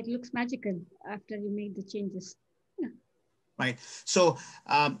 Yeah, it looks magical after you made the changes. Yeah. Right. So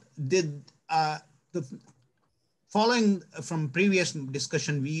the following from previous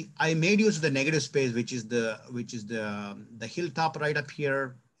discussion, I made use of the negative space, which is the hilltop right up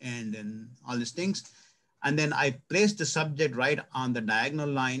here, and then all these things. And then I placed the subject right on the diagonal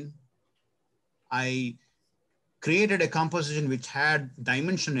line. I created a composition which had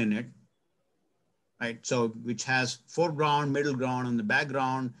dimension in it, right? So which has foreground, middle ground, and the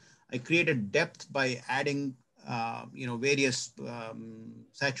background. I created depth by adding, various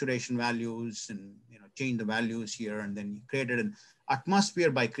saturation values, and change the values here, and then created an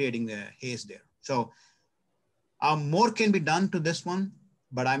atmosphere by creating the haze there. So more can be done to this one,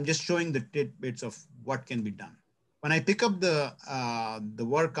 but I'm just showing the tidbits of what can be done. When I pick up the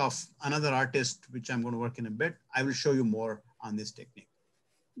work of another artist, which I'm going to work in a bit, I will show you more on this technique.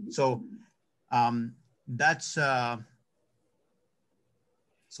 So that's, so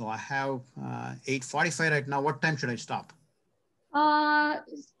I have 8:45 right now. What time should I stop?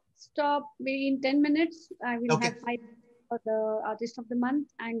 Stop maybe in 10 minutes. I will Okay. have 5 for the artist of the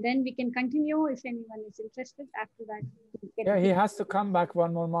month, and then we can continue if anyone is interested. After that, yeah, he has to come back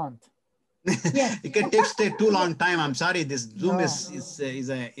one more month. Yes. It can take too long time. I'm sorry. This Zoom No.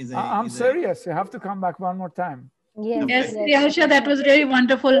 I'm is serious. You have to come back one more time. Yes. Yes, Okay. Sriharsha, that was really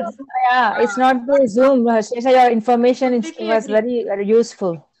wonderful. Yeah, it's not the Zoom. Shesha, your information Completely was agree. very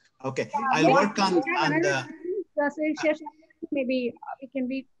useful. Okay. I'll work on the. Maybe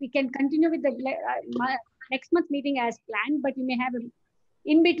we can continue with the next month meeting as planned, but you may have a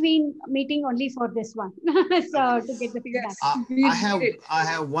in between meeting only for this one. So to get the feedback. I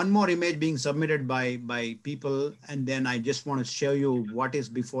have one more image being submitted by people, and then I just want to show you what is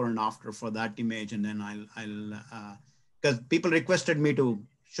before and after for that image, and then I'll because people requested me to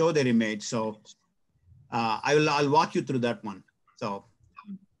show their image, so I'll walk you through that one. So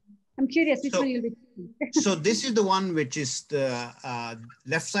I'm curious which one you'll be. So this is the one which is the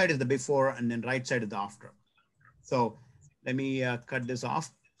left side is the before, and then right side is the after. So let me cut this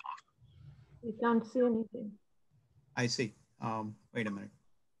off. We can't see anything. I see. Wait a minute.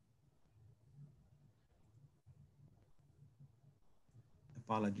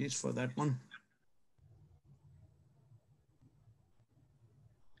 Apologies for that one.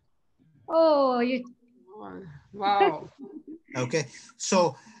 Oh, you. Wow. Okay.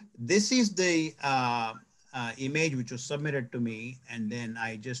 So this is the image which was submitted to me, and then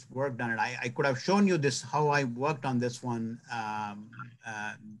I just worked on it. I could have shown you this, how I worked on this one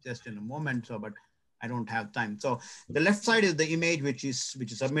just in a moment, so, but I don't have time. So the left side is the image which is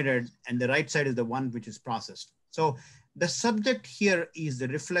submitted, and the right side is the one which is processed. So the subject here is the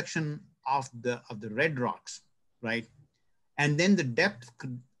reflection of the red rocks, right? And then the depth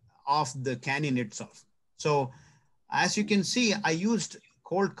of the canyon itself. So as you can see, I used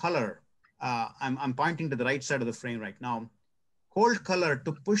cold color. I'm pointing to the right side of the frame right now. Cold color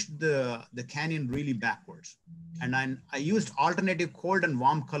to push the canyon really backwards. And then I used alternative cold and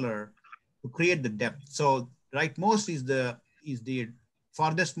warm color to create the depth. So rightmost is the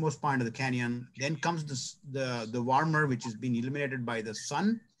farthest most point of the canyon. Then comes the warmer, which is being illuminated by the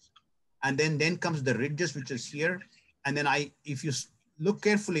sun. And then comes the ridges, which is here. And then if you look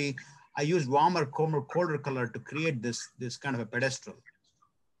carefully, I used warmer, colder color to create this kind of a pedestal.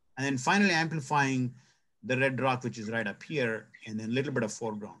 And then finally amplifying the red rock, which is right up here, and then a little bit of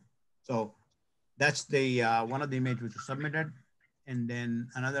foreground. So that's the one of the images which was submitted. And then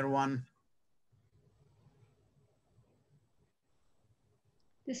another one.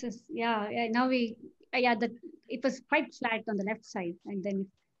 This is, now it was quite flat on the left side, and then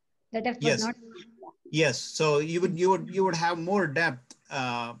the depth was not. Yes, so you would have more depth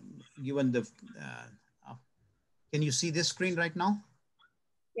given the, can you see this screen right now?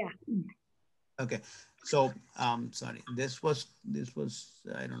 Yeah. Okay, so sorry, this was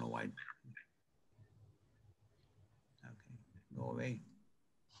I don't know why. Okay, go away.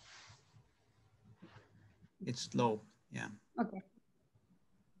 It's slow, yeah. Okay.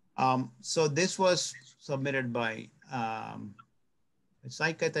 So this was submitted by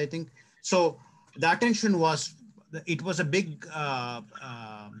Saikat, I think. So the attention was, it was a big,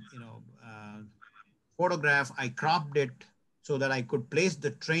 photograph. I cropped it so that I could place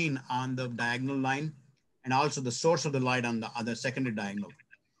the train on the diagonal line, and also the source of the light on the other secondary diagonal.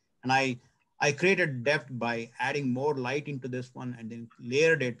 And I created depth by adding more light into this one, and then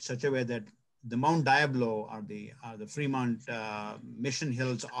layered it such a way that the Mount Diablo or the Fremont Mission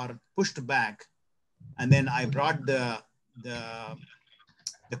Hills are pushed back. And then I brought the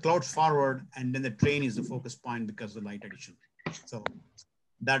the clouds forward, and then the train is the focus point because of the light addition. So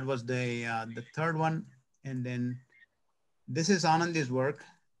that was the third one. And then this is Anandi's work,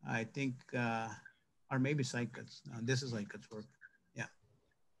 I think, or maybe Saikat's. This is Saikat's work. Yeah.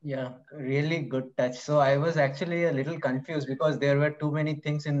 Yeah, really good touch. So I was actually a little confused because there were too many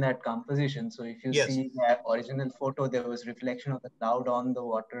things in that composition. So if you Yes. see the original photo, there was reflection of the cloud on the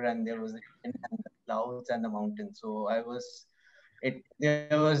water, and there was the wind and the clouds and the mountains. So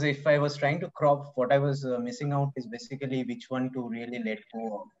if I was trying to crop, what I was missing out is basically which one to really let go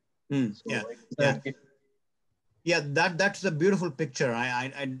of. Yeah, that's a beautiful picture.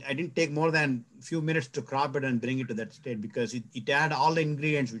 I didn't take more than a few minutes to crop it and bring it to that state because it had all the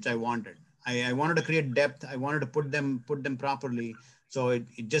ingredients which I wanted. I wanted to create depth. I wanted to put them properly. So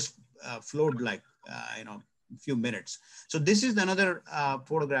it just flowed like a few minutes. So this is another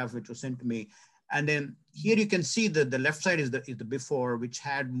photograph which was sent to me. And then here you can see that the left side is the before, which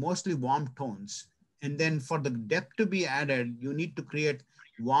had mostly warm tones. And then for the depth to be added, you need to create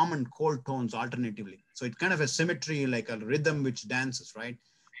warm and cold tones alternatively. So it's kind of a symmetry, like a rhythm which dances, right?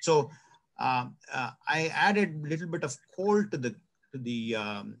 So I added a little bit of cold to the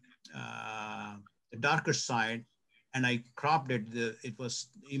darker side, and I cropped it. The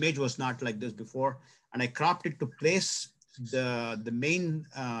image was not like this before, and I cropped it to place the main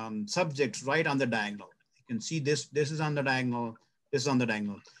subjects right on the diagonal. You can see this is on the diagonal, this is on the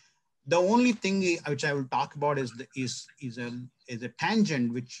diagonal. The only thing which I will talk about is a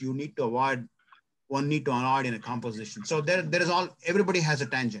tangent which you need to avoid. One need to avoid in a composition. So everybody has a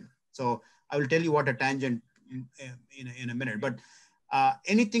tangent. So I will tell you what a tangent in a minute. But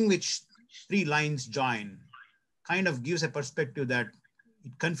anything which three lines join kind of gives a perspective that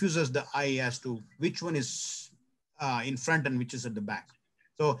it confuses the eye as to which one is in front and which is at the back.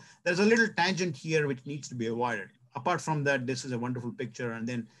 So there's a little tangent here which needs to be avoided. Apart from that, this is a wonderful picture. And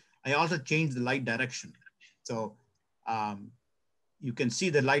then I also changed the light direction. So you can see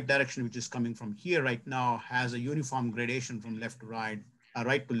the light direction, which is coming from here right now, has a uniform gradation from left to right,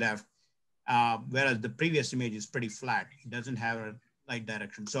 right to left, whereas the previous image is pretty flat. It doesn't have a light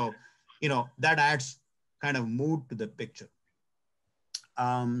direction. So, that adds kind of mood to the picture.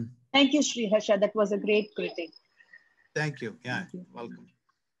 Thank you, Sriharsha. That was a great critic. Thank you. Yeah, welcome.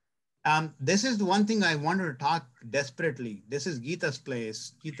 This is the one thing I wanted to talk desperately. This is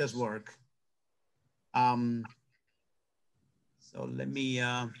Geeta's work. So let me,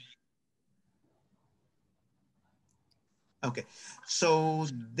 okay. So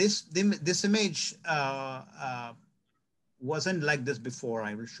this image wasn't like this before.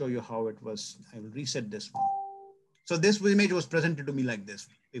 I will show you how it was. I will reset this one. So this image was presented to me like this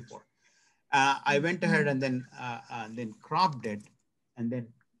before. I went ahead and then cropped it and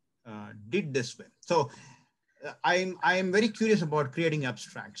then did this way. So I am very curious about creating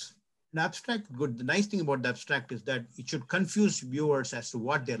abstracts. An abstract, good. The nice thing about the abstract is that it should confuse viewers as to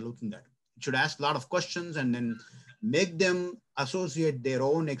what they're looking at. It should ask a lot of questions and then make them associate their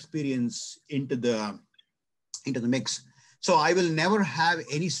own experience into the mix. So I will never have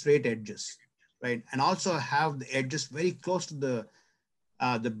any straight edges, right? And also have the edges very close to the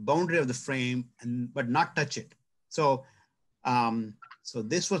boundary of the frame, but not touch it. So so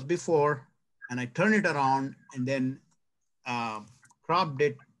this was before, and I turned it around and then cropped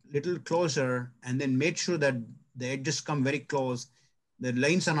it little closer and then made sure that the edges come very close, the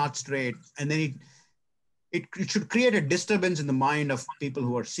lines are not straight, and then it should create a disturbance in the mind of people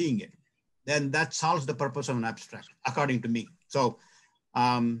who are seeing it. Then that solves the purpose of an abstract, according to me. So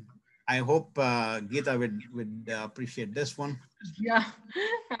I hope Geeta would appreciate this one. Yeah,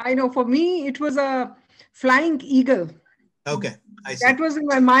 I know. For me, it was a flying eagle. Okay, I see. That was in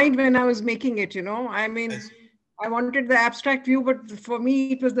my mind when I was making it, I mean, I wanted the abstract view, but for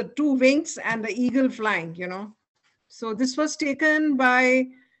me, it was the two wings and the eagle flying, So this was taken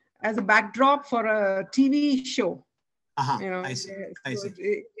as a backdrop for a TV show. I see. I see.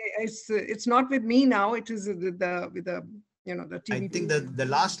 It's not with me now. It is with the TV. I think that the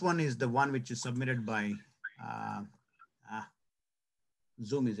last one is the one which is submitted by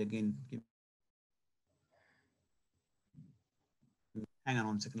Zoom is again. Hang on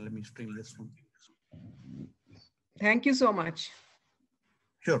 1 second. Let me stream this one. Thank you so much.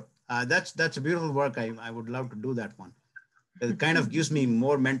 Sure. That's a beautiful work. I would love to do that one. It kind of gives me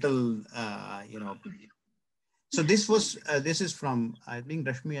more mental, So this is from, I think,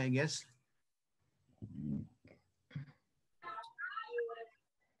 Rashmi, I guess.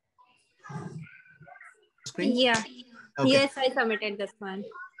 Screen? Yeah. Okay. Yes, I submitted this one.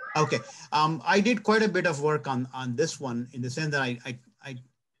 Okay. I did quite a bit of work on this one in the sense that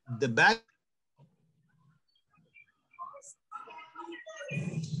the back.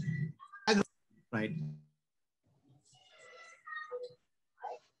 right?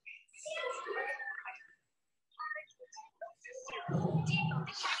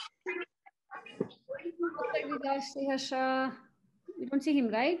 We lost Sriharsha. We don't see him,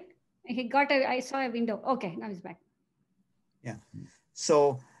 right? He got a, I saw a window. Okay, now he's back. Yeah.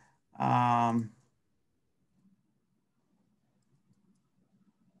 So,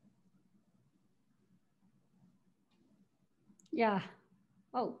 yeah.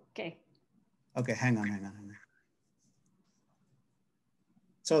 Oh, okay. Okay, hang on.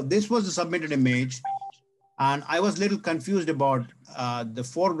 So this was the submitted image. And I was a little confused about the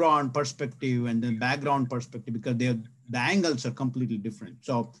foreground perspective and the background perspective because the angles are completely different.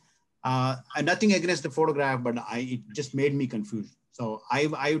 So nothing against the photograph, but it just made me confused. So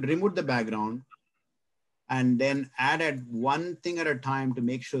I removed the background and then added one thing at a time to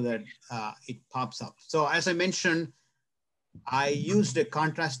make sure that it pops up. So as I mentioned, I used a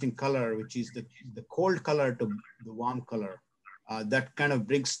contrasting color, which is the cold color to the warm color. That kind of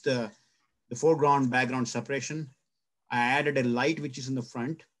brings the foreground background separation. I added a light which is in the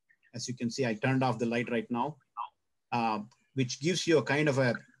front. As you can see, I turned off the light right now, which gives you a kind of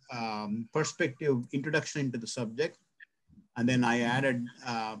a perspective introduction into the subject. And then I added,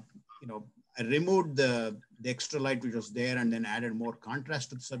 I removed the extra light which was there and then added more contrast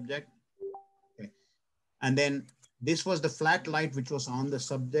to the subject. Okay. And then this was the flat light which was on the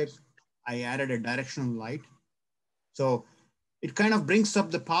subject. I added a directional light. So it kind of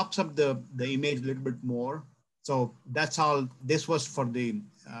pops up the image a little bit more. So that's all. This was for the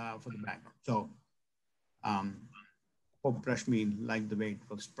background. So hope Rashmi liked the way it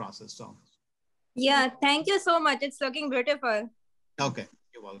was processed. So yeah, thank you so much. It's looking beautiful. Okay,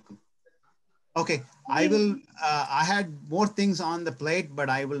 you're welcome. Okay, I will. I had more things on the plate, but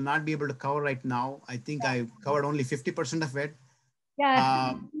I will not be able to cover right now. I think I covered only 50% of it.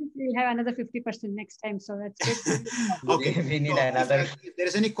 Yeah, we'll have another 50% next time. So that's good. Okay, we need another. If there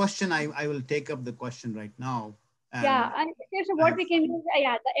is any question, I will take up the question right now. Yeah, and so what we can do,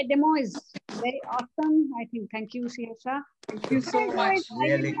 yeah, the demo is very awesome. I think. Thank you, Sriharsha. Thank you so much.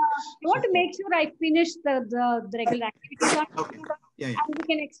 Really. I want to make sure I finish the regular activities on okay. Yeah. And we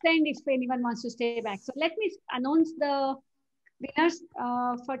can extend if anyone wants to stay back. So let me announce the winners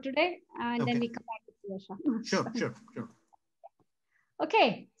for today, and then we come back to Sriharsha. Sure.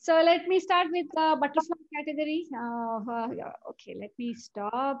 Okay, so let me start with the butterfly category. Okay, let me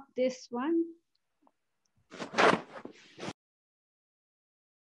stop this one.